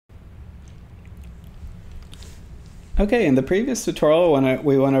Okay, in the previous tutorial, when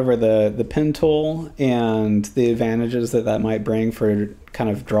we went over the pen tool and the advantages that that might bring for kind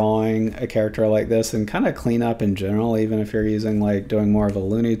of drawing a character like this and kind of cleanup in general, even if you're using like doing more of a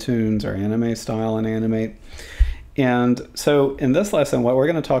Looney Tunes or anime style in Animate. And so in this lesson, what we're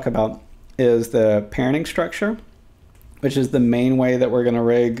going to talk about is the parenting structure, which is the main way that we're going to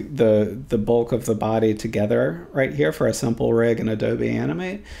rig the bulk of the body together right here for a simple rig in Adobe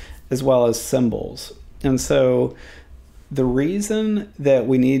Animate, as well as symbols. And so the reason that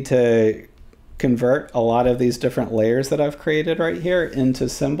we need to convert a lot of these different layers that I've created right here into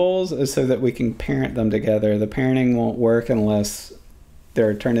symbols is so that we can parent them together. The parenting won't work unless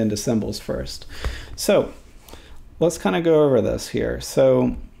they're turned into symbols first. So let's kind of go over this here.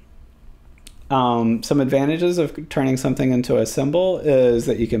 So some advantages of turning something into a symbol is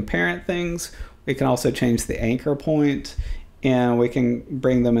that you can parent things. We can also change the anchor point, and we can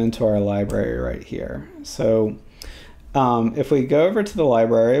bring them into our library right here. So if we go over to the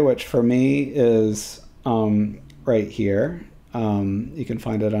library, which for me is right here, you can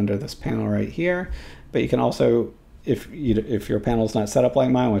find it under this panel right here, but you can also, if your panel is not set up like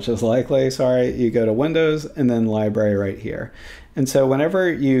mine, which is likely, sorry, you go to Windows and then Library right here. And so whenever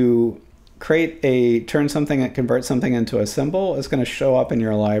you turn something and convert something into a symbol, it's going to show up in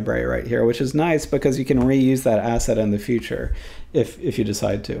your library right here, which is nice because you can reuse that asset in the future if you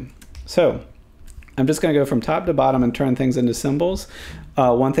decide to. So I'm just going to go from top to bottom and turn things into symbols.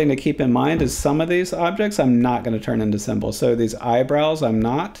 One thing to keep in mind is some of these objects I'm not going to turn into symbols. So these eyebrows I'm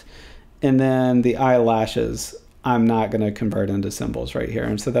not, and then the eyelashes I'm not going to convert into symbols right here.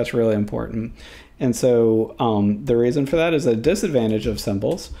 And so that's really important. And so the reason for that is a disadvantage of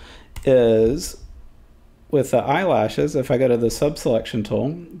symbols is with the eyelashes, if I go to the subselection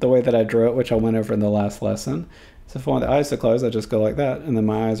tool, the way that I drew it, which I went over in the last lesson, so if I want the eyes to close, I just go like that, and then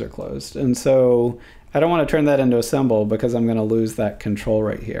my eyes are closed. And so I don't want to turn that into a symbol because I'm going to lose that control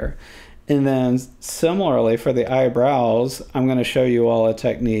right here. And then similarly for the eyebrows, I'm going to show you all a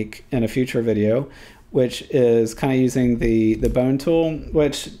technique in a future video, which is kind of using the bone tool,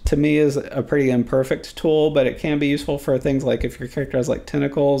 which to me is a pretty imperfect tool, but it can be useful for things like if your character has like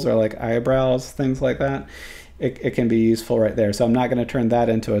tentacles or like eyebrows, things like that. It can be useful right there. So I'm not going to turn that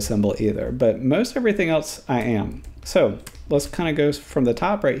into a symbol either, but most everything else I am. So let's kind of go from the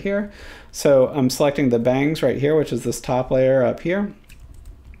top right here. So I'm selecting the bangs right here, which is this top layer up here.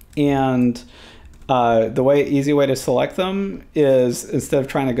 And the easy way to select them is instead of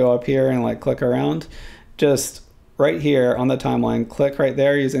trying to go up here and like click around, just right here on the timeline, click right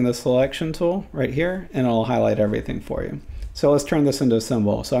there using the selection tool right here, and it'll highlight everything for you. So let's turn this into a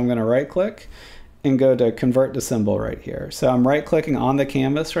symbol. So I'm going to right click and go to convert to symbol right here. So I'm right clicking on the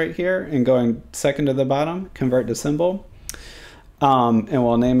canvas right here and going second to the bottom, convert to symbol. And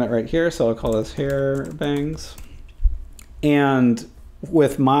we'll name it right here. So I'll call this hair bangs. And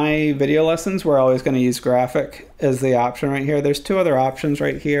with my video lessons, we're always going to use graphic as the option right here. There's two other options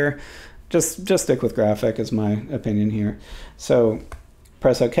right here. Just stick with graphic is my opinion here. So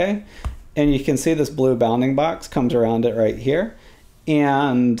press OK. And you can see this blue bounding box comes around it right here.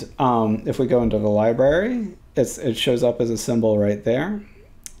 And if we go into the library, it shows up as a symbol right there.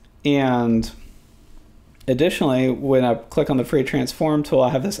 And additionally, when I click on the free transform tool, I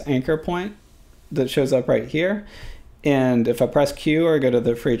have this anchor point that shows up right here. And if I press Q or go to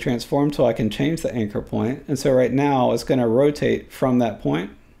the free transform tool, I can change the anchor point. And so right now it's going to rotate from that point.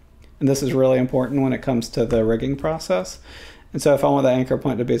 And this is really important when it comes to the rigging process. And so if I want the anchor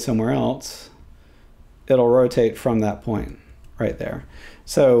point to be somewhere else, it'll rotate from that point right there.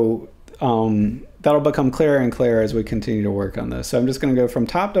 So that'll become clearer and clearer as we continue to work on this. So I'm just going to go from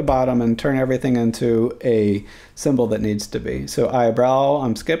top to bottom and turn everything into a symbol that needs to be. So eyebrow,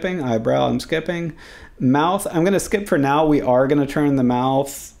 I'm skipping. Eyebrow, I'm skipping. Mouth, I'm going to skip for now. We are going to turn the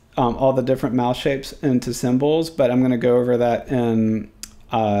mouth, all the different mouth shapes into symbols, but I'm going to go over that in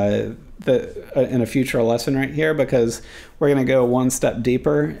a future lesson right here because we're going to go one step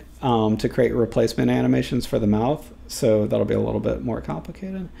deeper to create replacement animations for the mouth. So that'll be a little bit more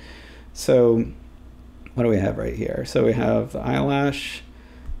complicated. So what do we have right here? So we have the eyelash.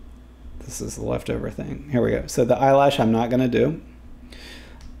 This is the leftover thing. Here we go. So the eyelash I'm not going to do.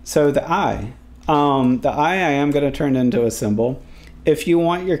 So the eye. I am going to turn into a symbol. If you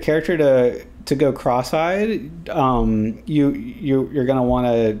want your character to go cross-eyed, you're going to want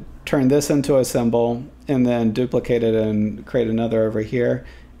to turn this into a symbol and then duplicate it and create another over here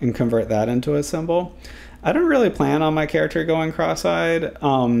and convert that into a symbol. I don't really plan on my character going cross-eyed,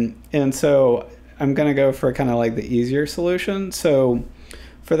 and so I'm going to go for kind of like the easier solution. So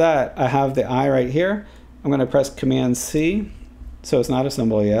for that, I have the eye right here. I'm going to press Command C, so it's not a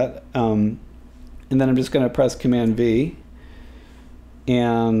symbol yet. And then I'm just going to press Command V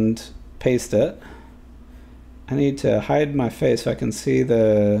and paste it. I need to hide my face so I can see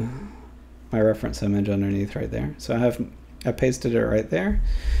my reference image underneath right there. So I pasted it right there.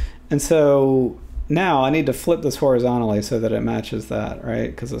 And so now I need to flip this horizontally so that it matches that, right?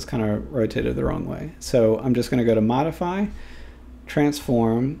 Because it's kind of rotated the wrong way. So I'm just going to go to Modify,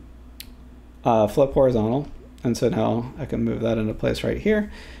 Transform, Flip Horizontal. And so now I can move that into place right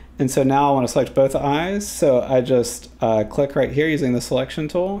here. And so now I want to select both eyes. So I just click right here using the selection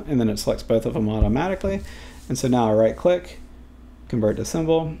tool, and then it selects both of them automatically. And so now I right click, convert to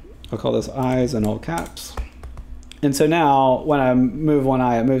symbol. I'll call this eyes in all caps. And so now when I move one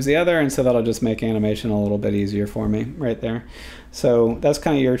eye, it moves the other. And so that'll just make animation a little bit easier for me right there. So that's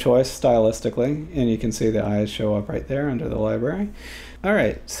kind of your choice stylistically. And you can see the eyes show up right there under the library. All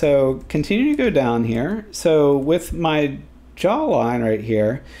right, so continue to go down here. So with my jawline right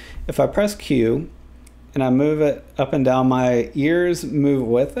here, if I press Q and I move it up and down, my ears move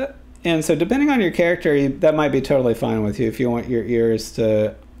with it. And so depending on your character, that might be totally fine with you if you want your ears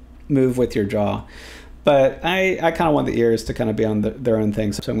to move with your jaw. But I kind of want the ears to kind of be on their own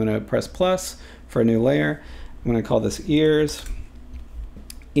thing. So I'm going to press plus for a new layer. I'm going to call this ears.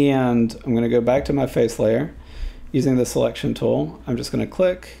 And I'm going to go back to my face layer using the selection tool. I'm just going to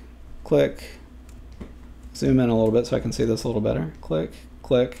click, click, zoom in a little bit so I can see this a little better. Click,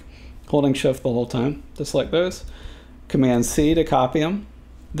 click, holding shift the whole time to select those. Command C to copy them.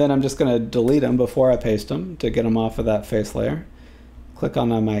 Then I'm just going to delete them before I paste them to get them off of that face layer. Click on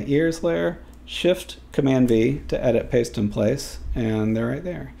my ears layer, Shift Command V to edit paste in place, and they're right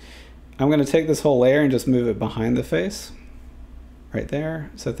there. I'm going to take this whole layer and just move it behind the face right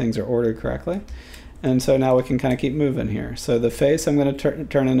there so things are ordered correctly. And so now we can kind of keep moving here. So the face I'm going to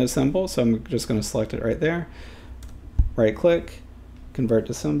turn into a symbol, so I'm just going to select it right there. Right click, convert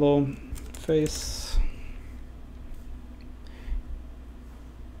to symbol, face.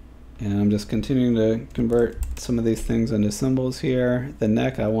 And I'm just continuing to convert some of these things into symbols here. The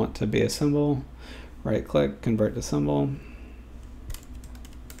neck I want to be a symbol. Right click, convert to symbol.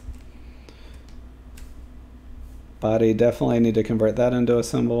 Body, definitely need to convert that into a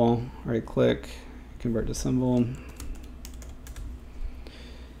symbol. Right click, convert to symbol.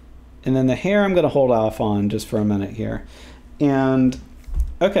 And then the hair I'm going to hold off on just for a minute here. And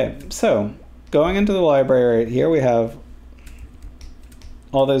okay, so going into the library right here, we have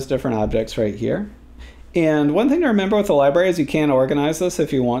all those different objects right here. And one thing to remember with the library is you can organize this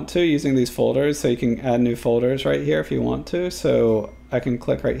if you want to using these folders. So you can add new folders right here if you want to. So I can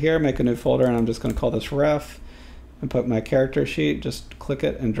click right here, make a new folder, and I'm just going to call this ref and put my character sheet. Just click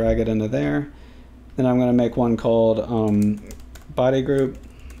it and drag it into there. Then I'm going to make one called body group.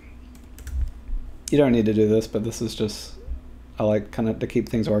 You don't need to do this, but this is just, I like kind of to keep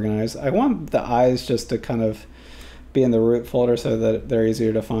things organized. I want the eyes just to kind of be in the root folder so that they're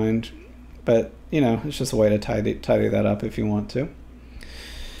easier to find. But, you know, it's just a way to tidy that up if you want to.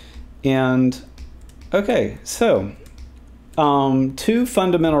 And, okay, so two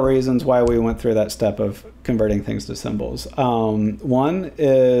fundamental reasons why we went through that step of converting things to symbols. One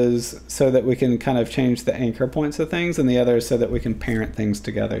is so that we can kind of change the anchor points of things, and the other is so that we can parent things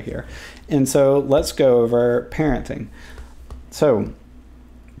together here. And so let's go over parenting. So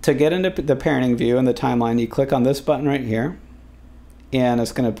to get into the parenting view in the timeline, you click on this button right here, and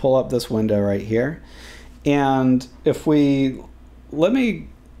it's going to pull up this window right here. And if let me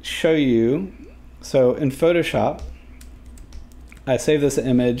show you, so in Photoshop, I save this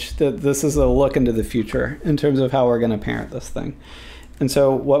image. This is a look into the future in terms of how we're going to parent this thing. And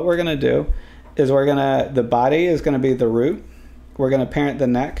so what we're going to do is the body is going to be the root. We're going to parent the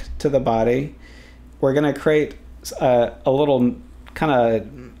neck to the body. We're going to create a little kind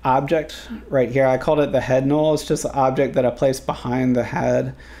of object right here. I called it the head null. It's just an object that I place behind the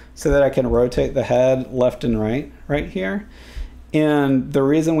head so that I can rotate the head left and right here. And the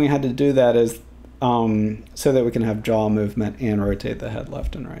reason we had to do that is so that we can have jaw movement and rotate the head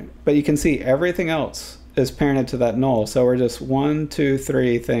left and right. But you can see everything else is parented to that null. So we're just 1, 2,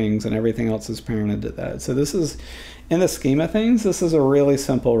 3 things, and everything else is parented to that. So this is, in the scheme of things, this is a really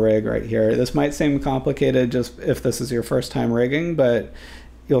simple rig right here. This might seem complicated just if this is your first time rigging, but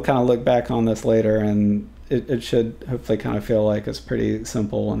you'll kind of look back on this later and it should hopefully kind of feel like it's pretty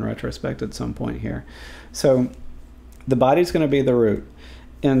simple in retrospect at some point here. So the body's going to be the root.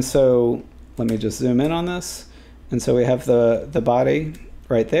 And so let me just zoom in on this. And so we have the body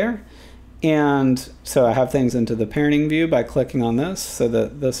right there. And so I have things into the parenting view by clicking on this so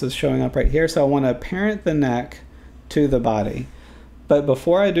that this is showing up right here. So I want to parent the neck to the body. But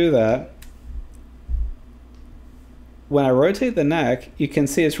before I do that, when I rotate the neck, you can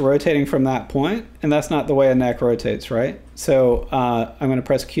see it's rotating from that point, and that's not the way a neck rotates, right? So I'm going to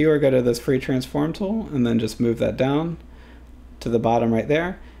press Q or go to this free transform tool and then just move that down to the bottom right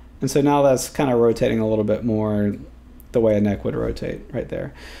there. And so now that's kind of rotating a little bit more the way a neck would rotate right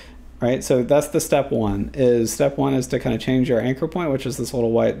there. Right, so that's the step one. Step one is to kind of change your anchor point, which is this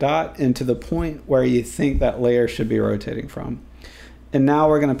little white dot, into the point where you think that layer should be rotating from. And now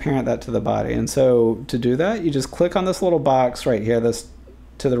we're going to parent that to the body. And so to do that, you just click on this little box right here, this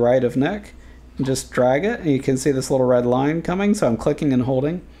to the right of neck, and just drag it. And you can see this little red line coming. So I'm clicking and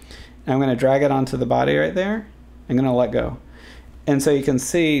holding. And I'm going to drag it onto the body right there. I'm going to let go. And so you can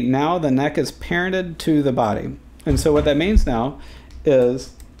see now the neck is parented to the body. And so what that means now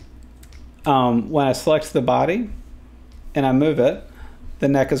is when I select the body and I move it, the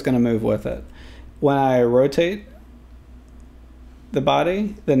neck is going to move with it. When I rotate the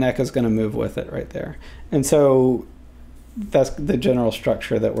body, the neck is going to move with it right there. And so that's the general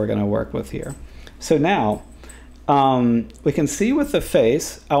structure that we're going to work with here. So now we can see with the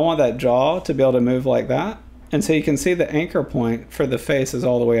face, I want that jaw to be able to move like that. And so you can see the anchor point for the face is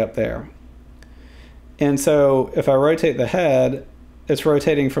all the way up there. And so if I rotate the head, it's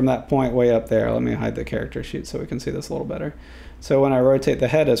rotating from that point way up there. Let me hide the character sheet so we can see this a little better. So when I rotate the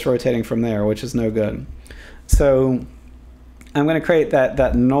head, it's rotating from there, which is no good. So I'm going to create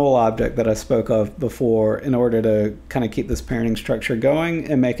that null object that I spoke of before in order to kind of keep this parenting structure going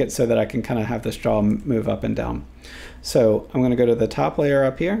and make it so that I can kind of have this jaw move up and down. So I'm going to go to the top layer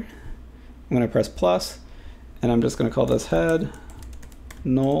up here. I'm going to press plus, and I'm just going to call this head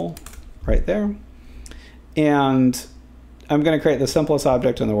null right there. And I'm going to create the simplest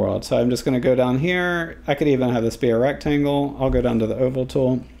object in the world. So I'm just going to go down here. I could even have this be a rectangle. I'll go down to the oval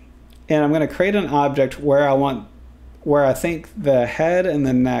tool. And I'm going to create an object where I think the head and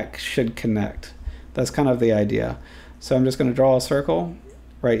the neck should connect. That's kind of the idea. So I'm just going to draw a circle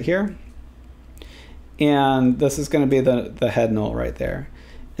right here. And this is going to be the head null right there.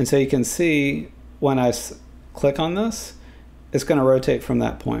 And so you can see when I click on this, it's going to rotate from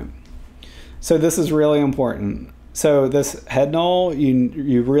that point. So this is really important. So this head null,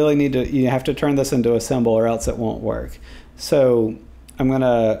 you really need to, you have to turn this into a symbol or else it won't work. So I'm going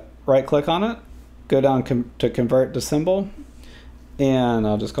to right click on it, go down to convert to symbol, and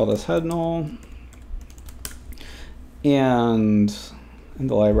I'll just call this head null. And in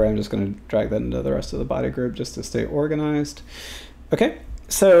the library, I'm just going to drag that into the rest of the body group just to stay organized. Okay,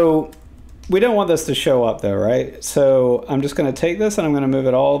 so we don't want this to show up though, right? So I'm just going to take this and I'm going to move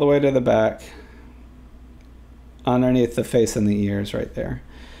it all the way to the back underneath the face and the ears right there.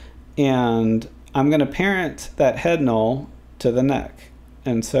 And I'm going to parent that head null to the neck.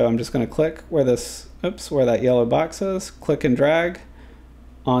 And so I'm just going to click where this, where that yellow box is, click and drag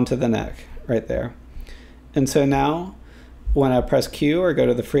onto the neck right there. And so now when I press Q or go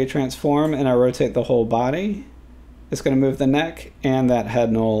to the free transform and I rotate the whole body, it's going to move the neck and that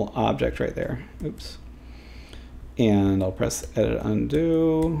head null object right there. Oops. And I'll press edit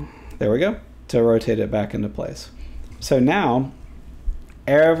undo. There we go, to rotate it back into place. So now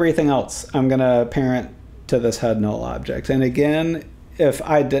everything else I'm going to parent to this head null object. And again, if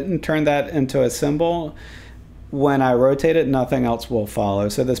I didn't turn that into a symbol, when I rotate it, nothing else will follow.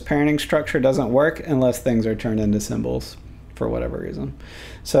 So this parenting structure doesn't work unless things are turned into symbols for whatever reason.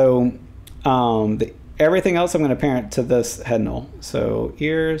 So everything else I'm going to parent to this head null. So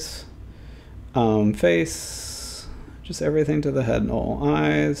ears, face, just everything to the head null.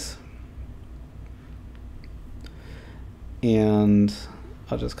 Eyes. And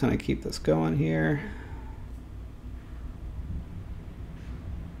I'll just kind of keep this going here.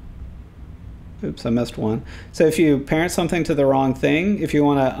 Oops, I missed one. So if you parent something to the wrong thing, if you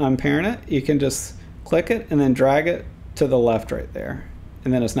want to unparent it, you can just click it and then drag it to the left right there.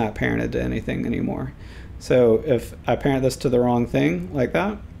 And then it's not parented to anything anymore. So if I parent this to the wrong thing like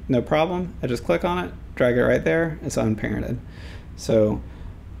that, no problem. I just click on it, drag it right there, it's unparented. So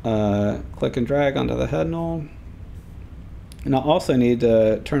click and drag onto the head null. And I also need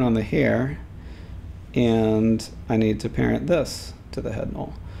to turn on the hair, and I need to parent this to the head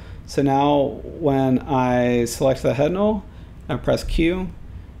null. So now when I select the head null, I press Q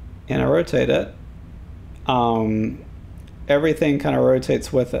and I rotate it, everything kind of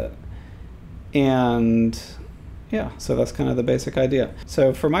rotates with it. And yeah, so that's kind of the basic idea.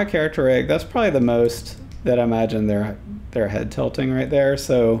 So for my character rig, that's probably the most that I imagine their head tilting right there.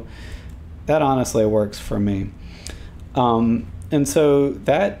 So that honestly works for me. And so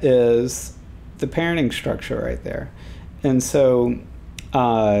that is the parenting structure right there. And so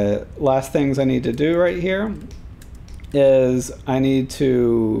last things I need to do right here is I need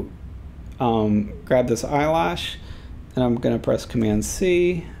to grab this eyelash And I'm going to press Command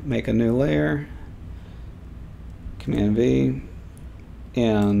C, make a new layer, Command V,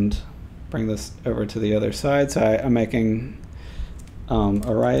 and bring this over to the other side. So I'm making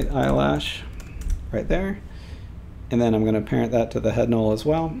a right eyelash right there. And then I'm going to parent that to the head null as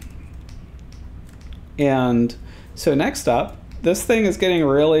well. And so next up, this thing is getting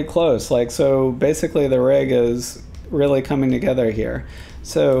really close. Like, so basically the rig is really coming together here.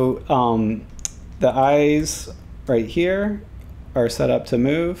 So the eyes right here are set up to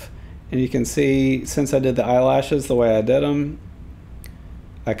move. And you can see, since I did the eyelashes the way I did them,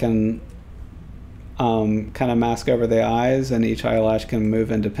 I can kind of mask over the eyes, and each eyelash can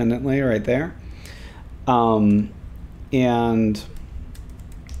move independently right there. And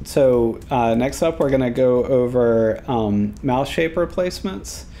so next up, we're going to go over mouse shape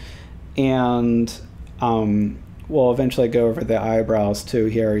replacements, and we'll eventually go over the eyebrows too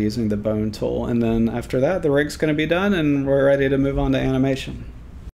here using the bone tool. And then after that, the rig's going to be done, and we're ready to move on to animation.